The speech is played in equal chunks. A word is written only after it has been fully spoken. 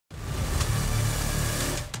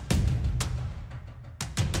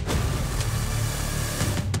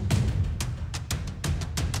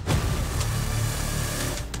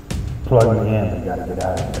plug me in, we gotta get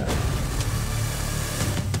out of here.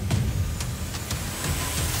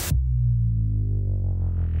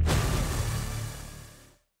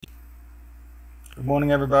 Good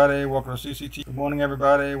morning, everybody. Welcome to CCTV. Good morning,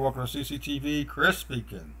 everybody. Welcome to CCTV. Chris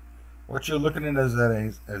speaking. What you're looking at is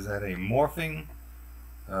at a morphing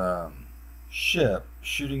ship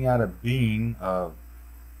shooting out a beam of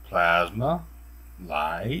plasma,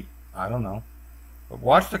 light, I don't know. But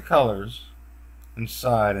watch the colors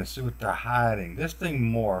inside and see what they're hiding. This thing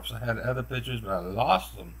morphs. I had other pictures, but I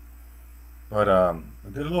lost them. But I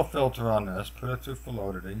did a little filter on this, put it through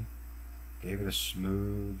fluidity, gave it a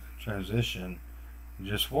smooth transition, and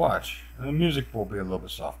just watch. And the music will be a little bit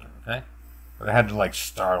softer, okay? But I had to like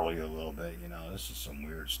startle you a little bit, you know. This is some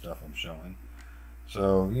weird stuff I'm showing.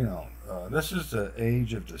 So, you know, this is the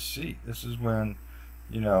age of deceit. This is when,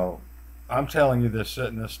 you know, I'm telling you they're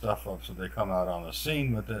setting this stuff up so they come out on the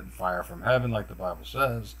scene with it and fire from heaven like the Bible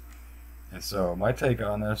says. And so my take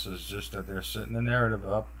on this is just that they're setting the narrative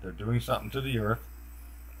up. They're doing something to the earth,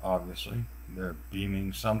 obviously. They're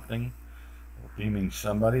beaming something, or beaming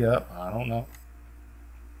somebody up. I don't know.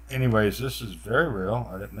 Anyways, this is very real.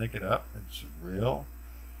 I didn't make it up. It's real.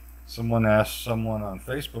 Someone asked someone on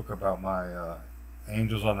Facebook about my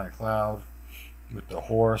angels on that cloud with the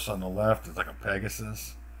horse on the left. It's like a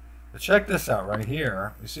Pegasus. But check this out right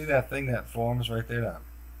here. You see that thing that forms right there, that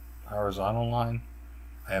horizontal line?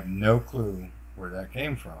 I have no clue where that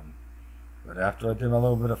came from. But after I did my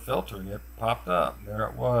little bit of filtering, it popped up. There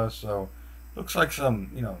it was. So looks like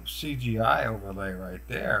some, you know, CGI overlay right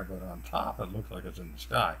there, but on top it looks like it's in the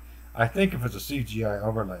sky. I think if it's a CGI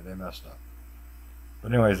overlay, they messed up.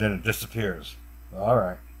 But anyways, then it disappears.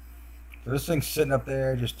 Alright. So this thing's sitting up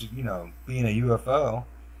there just, you know, being a UFO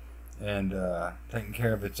and taking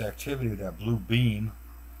care of its activity with that blue beam.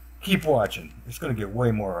 Keep watching. It's going to get way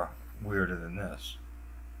more weirder than this.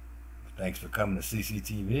 Thanks for coming to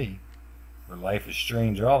CCTV, where life is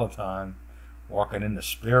strange all the time. Walking in the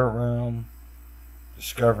spirit realm,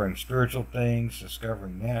 discovering spiritual things,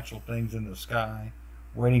 discovering natural things in the sky,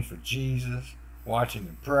 waiting for Jesus, watching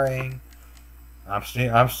and praying. I'm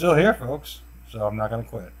still here, folks, so I'm not going to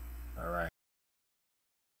quit. All right.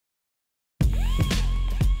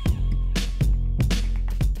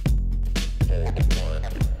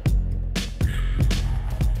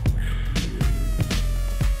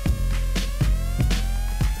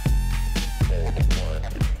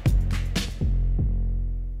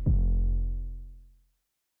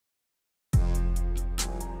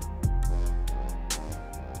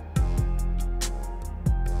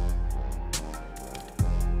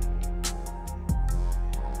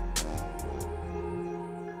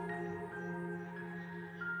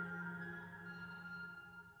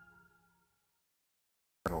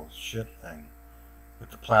 Ship thing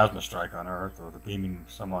with the plasma strike on Earth, or the beaming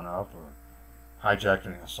someone up, or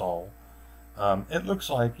hijacking a soul. It looks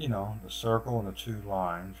like, you know, the circle and the two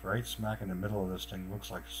lines right smack in the middle of this thing looks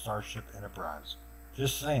like Starship Enterprise.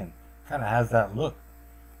 Just saying, kind of has that look.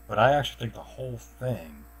 But I actually think the whole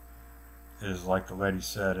thing is, like the lady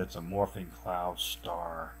said, it's a morphing cloud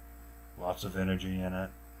star, lots of energy in it.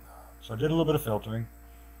 So I did a little bit of filtering,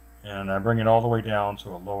 and I bring it all the way down to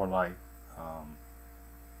a lower light.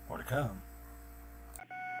 More to come.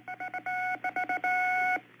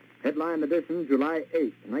 Headline edition, July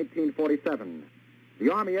 8, 1947.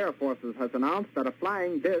 The Army Air Forces has announced that a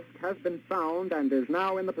flying disc has been found and is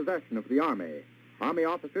now in the possession of the Army. Army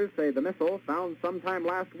officers say the missile, found sometime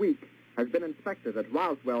last week, has been inspected at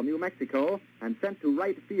Roswell, New Mexico, and sent to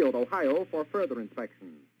Wright Field, Ohio, for further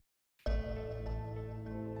inspection.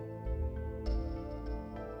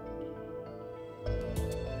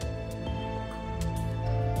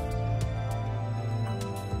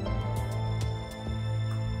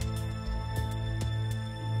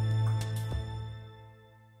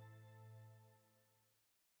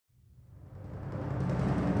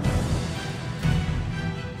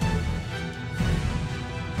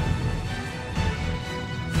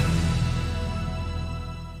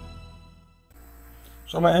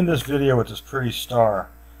 So I'm going to end this video with this pretty star.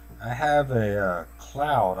 I have a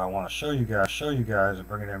cloud I want to show you guys and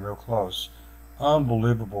bring it in real close.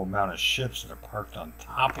 Unbelievable amount of ships that are parked on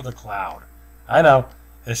top of the cloud. I know,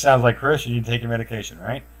 it sounds like, Chris, you need to take your medication,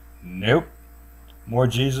 right? Nope. More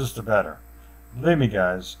Jesus, the better. Believe me,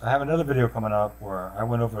 guys, I have another video coming up where I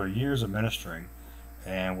went over years of ministering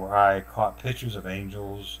and where I caught pictures of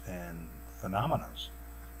angels and phenomena.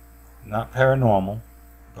 Not paranormal,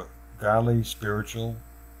 but godly, spiritual,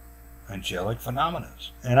 angelic phenomena.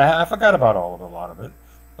 And I forgot about a lot of it,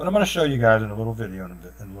 but I'm going to show you guys in a little video in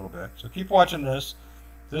a little bit. So keep watching this.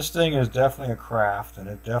 This thing is definitely a craft, and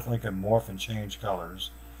it definitely can morph and change colors.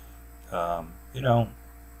 you know,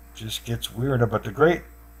 just gets weirder. But the great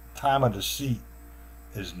time of deceit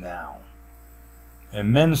is now.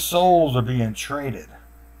 And men's souls are being traded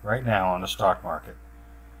right now on the stock market.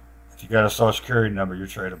 If you got a social security number, you're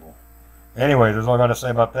tradable. Anyway, that's all I got to say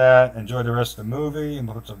about that. Enjoy the rest of the movie. And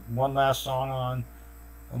we'll put one last song on.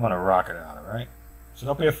 I'm going to rock it out, all right? So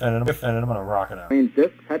don't be offended. I'm going to rock it out.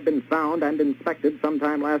 Discs had been found and inspected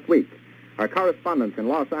sometime last week. Our correspondents in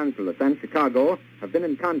Los Angeles and Chicago have been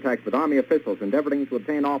in contact with Army officials endeavoring to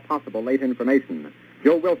obtain all possible late information.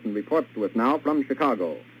 Joe Wilson reports to us now from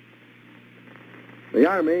Chicago. The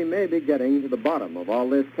Army may be getting to the bottom of all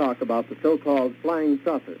this talk about the so-called flying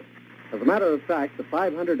saucers. As a matter of fact, the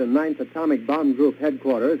 509th Atomic Bomb Group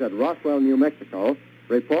headquarters at Roswell, New Mexico,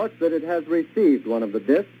 reports that it has received one of the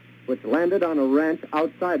discs which landed on a ranch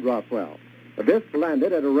outside Roswell. The disc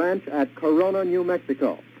landed at a ranch at Corona, New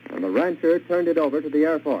Mexico, and the rancher turned it over to the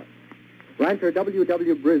Air Force. Rancher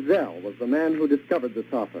W.W. Brizell was the man who discovered the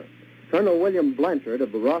saucer. Colonel William Blanchard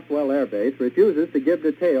of the Roswell Air Base refuses to give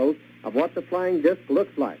details of what the flying disc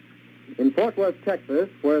looks like. In Fort Worth, Texas,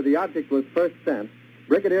 where the object was first sent,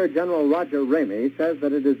 Brigadier General Roger Ramey says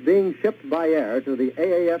that it is being shipped by air to the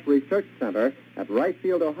AAF Research Center at Wright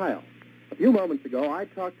Field, Ohio. A few moments ago, I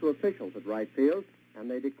talked to officials at Wright Field,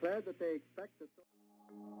 and they declared that they expect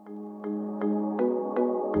to...